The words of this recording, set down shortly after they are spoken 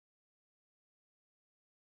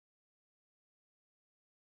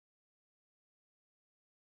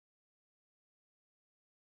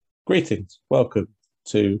Greetings. Welcome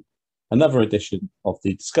to another edition of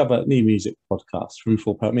the Discover New Music podcast from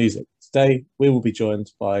Full Pelt Music. Today, we will be joined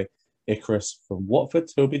by Icarus from Watford,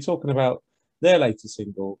 who will be talking about their latest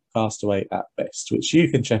single, Castaway at Best, which you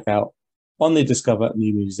can check out on the Discover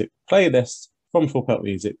New Music playlist from Full Pelt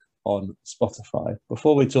Music on Spotify.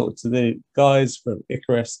 Before we talk to the guys from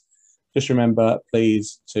Icarus, just remember,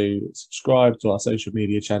 please, to subscribe to our social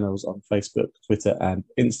media channels on Facebook, Twitter, and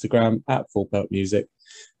Instagram at Full Pelt Music.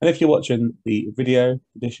 And if you're watching the video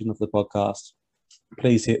edition of the podcast,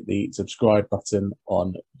 please hit the subscribe button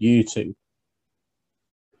on YouTube.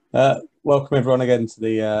 Welcome everyone again to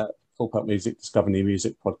the Full Pelt Music Discover New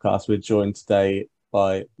Music podcast. We're joined today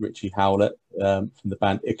by Richie Howlett from the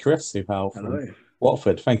band Icarus, who hail from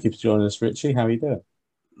Watford. Thank you for joining us, Richie. How are you doing?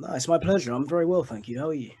 No, it's my pleasure. I'm very well, thank you. How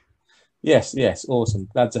are you? Yes, awesome.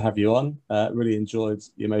 Glad to have you on. Really enjoyed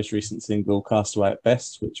your most recent single, Castaway at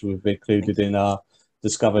Best, which we've included in our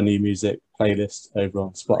Discover New Music playlist over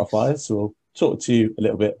on Spotify. So we'll talk to you a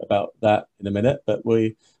little bit about that in a minute, but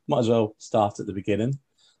we might as well start at the beginning.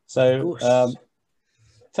 So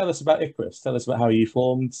tell us about Icarus. Tell us about how you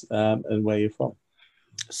formed and where you're from.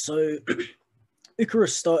 So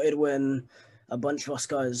Icarus started when a bunch of us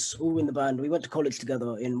guys, all in the band, we went to college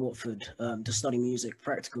together in Watford to study music,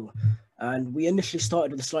 practical. And we initially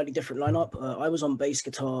started with a slightly different lineup. I was on bass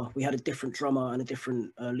guitar. We had a different drummer and a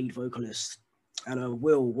different lead vocalist. And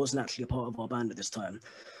Will wasn't actually a part of our band at this time.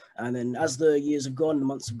 And then as the years have gone, the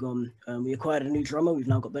months have gone, we acquired a new drummer. We've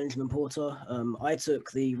now got Benjamin Porter. I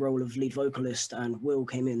took the role of lead vocalist and Will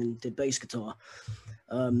came in and did bass guitar.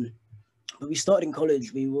 But we started in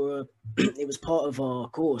college. It was part of our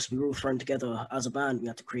course. We were all thrown together as a band. We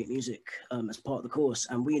had to create music as part of the course,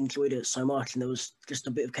 and we enjoyed it so much. And there was just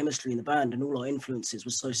a bit of chemistry in the band, and all our influences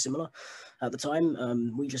were so similar at the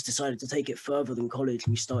time. We just decided to take it further than college.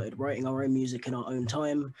 We started writing our own music in our own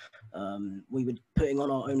time. We were putting on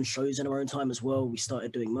our own shows in our own time as well. We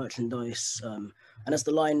started doing merchandise, and as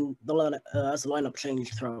the lineup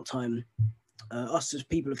changed throughout time, us as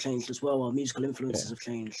people have changed as well. Our musical influences have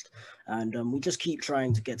changed, and we just keep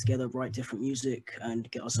trying to get together, write different music, and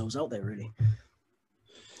get ourselves out there. Really.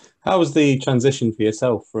 How was the transition for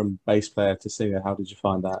yourself from bass player to singer? How did you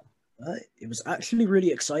find that? It was actually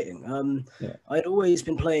really exciting. I'd always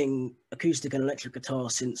been playing acoustic and electric guitar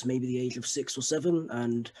since maybe the age of 6 or 7,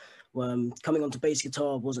 and coming onto bass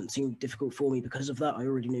guitar wasn't too difficult for me because of that. I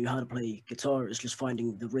already knew how to play guitar. It was just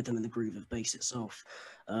finding the rhythm and the groove of bass itself.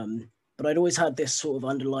 But I'd always had this sort of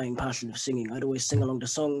underlying passion of singing. I'd always sing along to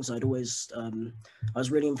songs. I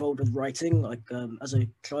was really involved with writing, as a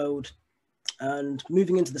child. And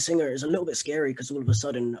moving into the singer is a little bit scary because all of a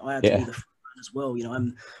sudden I had to be the frontman as well. You know,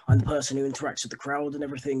 I'm the person who interacts with the crowd and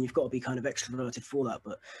everything. You've got to be kind of extroverted for that.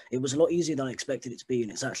 But it was a lot easier than I expected it to be.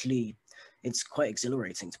 And it's quite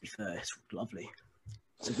exhilarating, to be fair. It's lovely.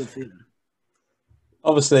 It's a good feeling.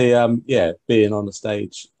 Obviously, being on the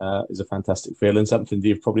stage is a fantastic feeling, something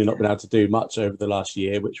you've probably not been able to do much over the last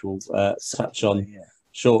year, which we'll touch on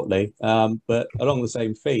shortly. But along the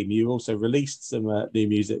same theme, you also released some new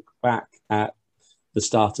music back at the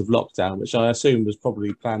start of lockdown, which I assume was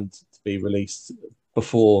probably planned to be released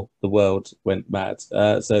before the world went mad.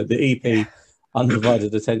 So the EP,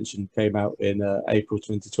 Undivided Attention, came out in April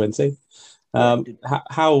 2020.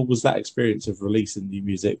 How was that experience of releasing new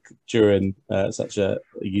music during such a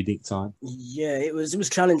unique time? Yeah, it was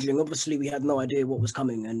challenging. Obviously, we had no idea what was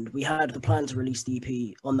coming, and we had the plan to release the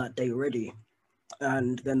EP on that day already.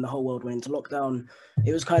 And then the whole world went into lockdown.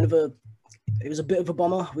 It was a bit of a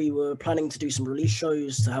bummer. We were planning to do some release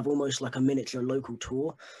shows to have almost like a miniature local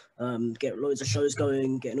tour, get loads of shows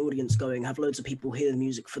going, get an audience going, have loads of people hear the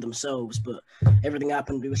music for themselves. But everything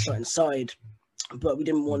happened. We were shut inside, but we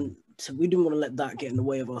didn't want to let that get in the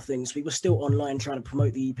way of our things. We were still online trying to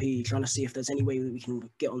promote the EP, trying to see if there's any way that we can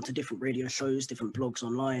get onto different radio shows, different blogs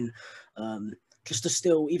online, just to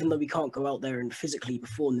still, even though we can't go out there and physically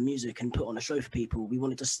perform the music and put on a show for people, we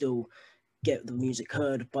wanted to still get the music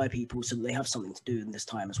heard by people so that they have something to do in this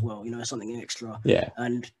time as well, you know, something extra. Yeah.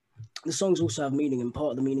 And the songs also have meaning, and part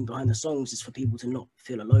of the meaning behind the songs is for people to not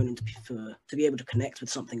feel alone and to be able to connect with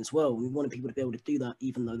something as well. We wanted people to be able to do that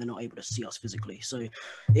even though they're not able to see us physically. So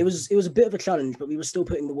it was a bit of a challenge, but we were still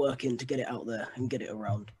putting the work in to get it out there and get it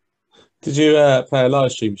around. Did you play a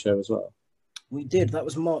live stream show as well? We did. That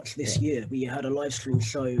was March this year. We had a live stream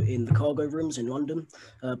show in the Cargo Rooms in London,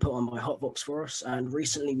 put on by Hotvox for us. And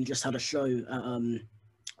recently we just had a show at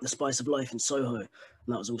The Spice of Life in Soho, and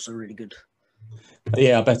that was also really good.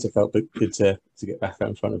 Yeah, I bet it felt good to get back out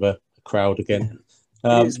in front of a crowd again.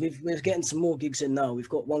 It is. We're getting some more gigs in now. We've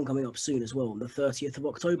got one coming up soon as well, on the 30th of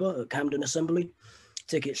October at Camden Assembly.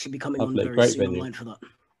 Tickets should be coming on very soon online for that.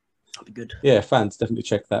 That'd be good. Yeah, fans definitely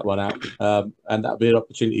check that one out. And that'll be an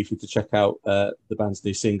opportunity for you to check out the band's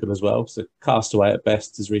new single as well. So Castaway at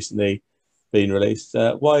Best has recently been released.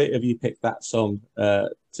 Why have you picked that song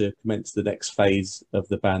to commence the next phase of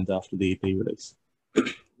the band after the EP release?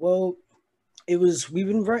 Well, we've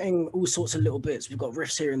been writing all sorts of little bits. We've got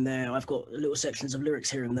riffs here and there. I've got little sections of lyrics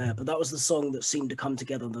here and there, but that was the song that seemed to come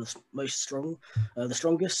together the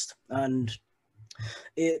strongest. And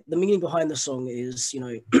the meaning behind the song is,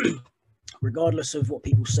 regardless of what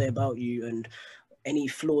people say about you and any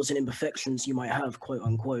flaws and imperfections you might have, quote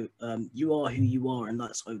unquote, you are who you are, and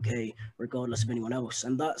that's okay, regardless of anyone else.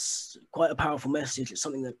 And that's quite a powerful message. It's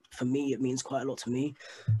something that, for me, it means quite a lot to me,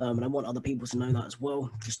 and I want other people to know that as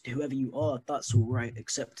well. Just whoever you are, that's all right,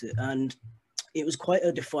 accept it. And it was quite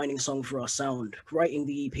a defining song for our sound. Writing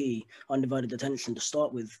the EP, Undivided Attention, to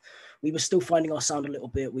start with, we were still finding our sound a little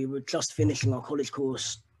bit. We were just finishing our college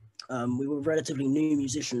course. We were relatively new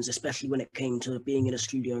musicians, especially when it came to being in a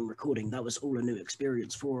studio and recording. That was all a new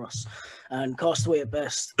experience for us. And Castaway at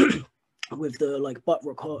Best, with the butt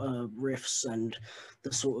rock riffs and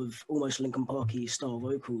the sort of almost Linkin Park-y style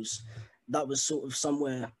vocals, that was sort of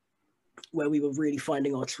somewhere where we were really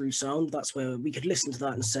finding our true sound. That's where we could listen to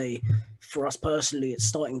that and say, for us personally, it's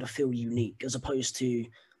starting to feel unique, as opposed to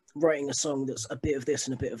writing a song that's a bit of this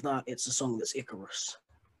and a bit of that. It's a song that's Icarus.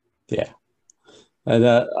 Yeah. And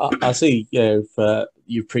I see,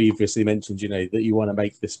 you previously mentioned, that you want to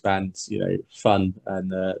make this band, fun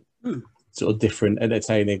and sort of different,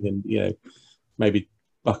 entertaining, and, maybe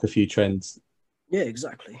buck a few trends. Yeah,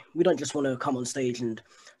 exactly. We don't just want to come on stage and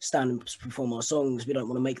stand and perform our songs. We don't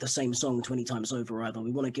want to make the same song 20 times over either.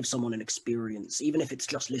 We want to give someone an experience. Even if it's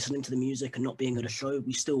just listening to the music and not being at a show,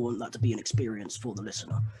 we still want that to be an experience for the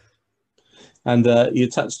listener. And you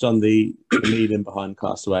touched on the meaning behind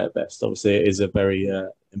Castaway at Best. Obviously, it is a very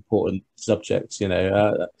important subject.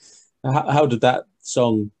 How did that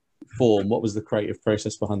song form? What was the creative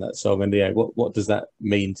process behind that song? And what does that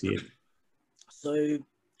mean to you? So,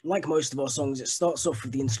 like most of our songs, it starts off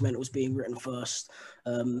with the instrumentals being written first.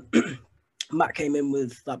 Matt came in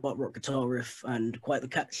with that butt rock guitar riff and quite the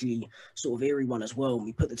catchy, sort of eerie one as well.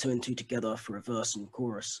 We put the two and two together for a verse and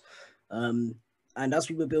chorus. And as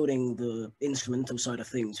we were building the instrumental side of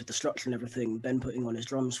things with the structure and everything, Ben putting on his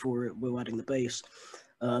drums for it, Will adding the bass,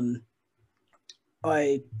 I'm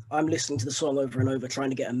listening to the song over and over, trying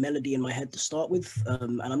to get a melody in my head to start with.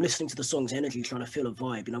 And I'm listening to the song's energy, trying to feel a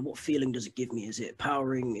vibe. What feeling does it give me? Is it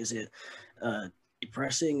empowering? Is it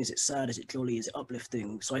depressing? Is it sad? Is it jolly? Is it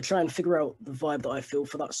uplifting? So I try and figure out the vibe that I feel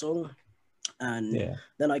for that song. And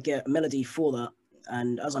then I get a melody for that.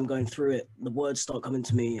 And as I'm going through it, the words start coming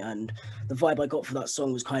to me, and the vibe I got for that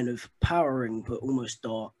song was kind of powering, but almost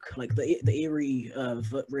dark. Like the eerie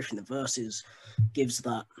riff in the verses gives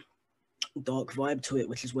that dark vibe to it,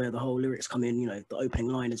 which is where the whole lyrics come in. The opening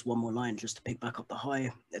line is one more line just to pick back up the high.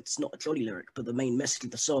 It's not a jolly lyric, but the main message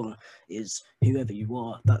of the song is whoever you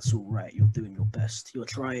are, that's all right. You're doing your best. You're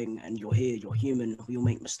trying and you're here. You're human. We'll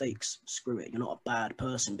make mistakes. Screw it. You're not a bad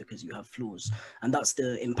person because you have flaws. And that's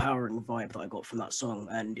the empowering vibe that I got from that song.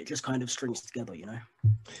 And it just kind of strings together,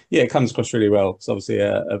 Yeah, it comes across really well. It's obviously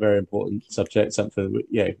a very important subject, something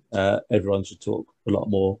everyone should talk a lot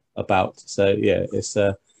more about. So yeah,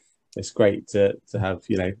 it's great to have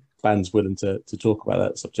fans willing to talk about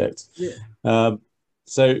that subject. Yeah.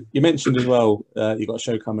 So you mentioned as well you've got a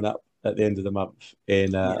show coming up at the end of the month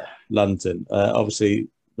in London. Obviously,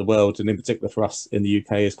 the world, and in particular for us in the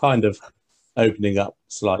UK, is kind of opening up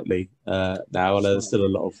slightly now, and there's still a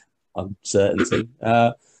lot of uncertainty.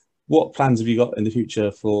 What plans have you got in the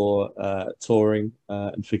future for touring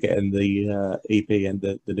and for getting the EP and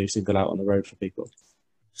the new single out on the road for people?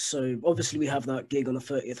 So obviously we have that gig on the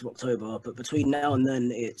 30th of October, but between now and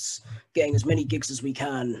then it's getting as many gigs as we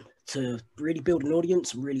can to really build an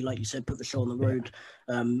audience and really, like you said, put the show on the road.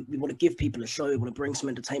 We want to give people a show. We want to bring some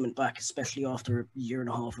entertainment back, especially after a year and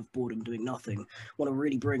a half of boredom doing nothing. We want to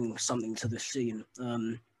really bring something to the scene.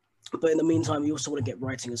 But in the meantime, we also want to get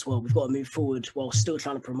writing as well. We've got to move forward while still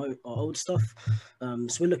trying to promote our old stuff. So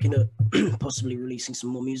we're looking at possibly releasing some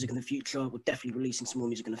more music in the future. We're definitely releasing some more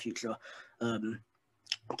music in the future.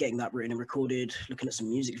 Getting that written and recorded, looking at some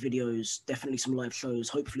music videos, definitely some live shows,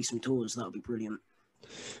 hopefully some tours. That would be brilliant.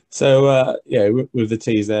 So with the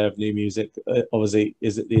tease there of new music, obviously,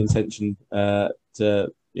 is it the intention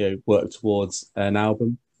to work towards an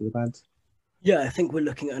album for the band? Yeah, I think we're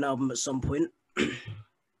looking at an album at some point.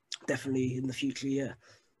 Definitely in the future.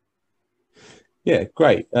 Yeah,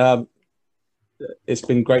 great. It's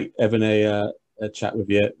been great having a chat with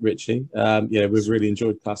you, Richie. We've really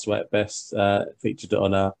enjoyed Castaway at Best. Featured it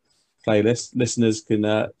on our playlist. Listeners can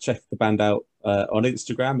check the band out on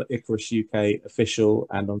Instagram at Icarus UK Official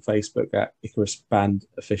and on Facebook at Icarus Band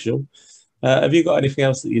Official. Have you got anything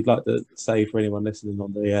else that you'd like to say for anyone listening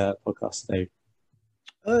on the podcast today?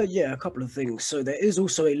 Yeah, a couple of things. So there is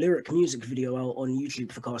also a lyric music video out on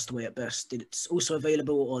YouTube for Castaway at Best. It's also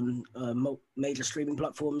available on major streaming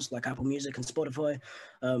platforms like Apple Music and Spotify.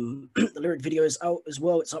 The lyric video is out as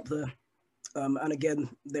well. It's up there. And again,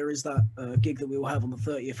 there is that gig that we will have on the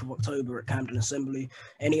 30th of October at Camden Assembly.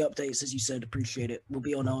 Any updates, as you said, appreciate it, will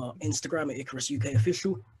be on our Instagram at Icarus UK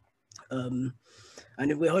Official. And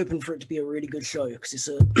we're hoping for it to be a really good show because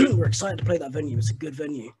we're excited to play that venue. It's a good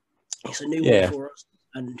venue. It's a new one for us.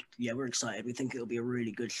 And yeah, we're excited. We think it'll be a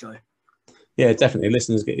really good show. Yeah, definitely.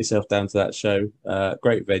 Listeners, get yourself down to that show.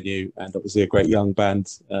 Great venue and obviously a great young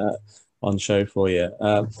band on show for you.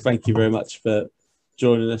 Thank you very much for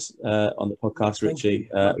joining us on the podcast, Richie.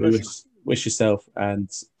 We wish yourself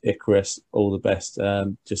and Icarus all the best.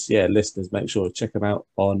 Listeners, make sure to check them out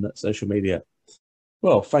on social media.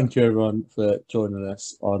 Well, thank you everyone for joining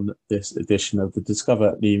us on this edition of the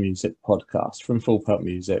Discover New Music podcast from Full Pelt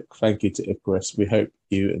Music. Thank you to Icarus. We hope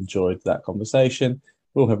you enjoyed that conversation.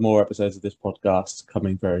 We'll have more episodes of this podcast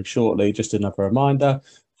coming very shortly. Just another reminder,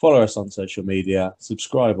 follow us on social media,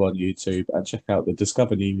 subscribe on YouTube, and check out the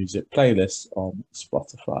Discover New Music playlist on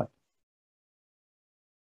Spotify.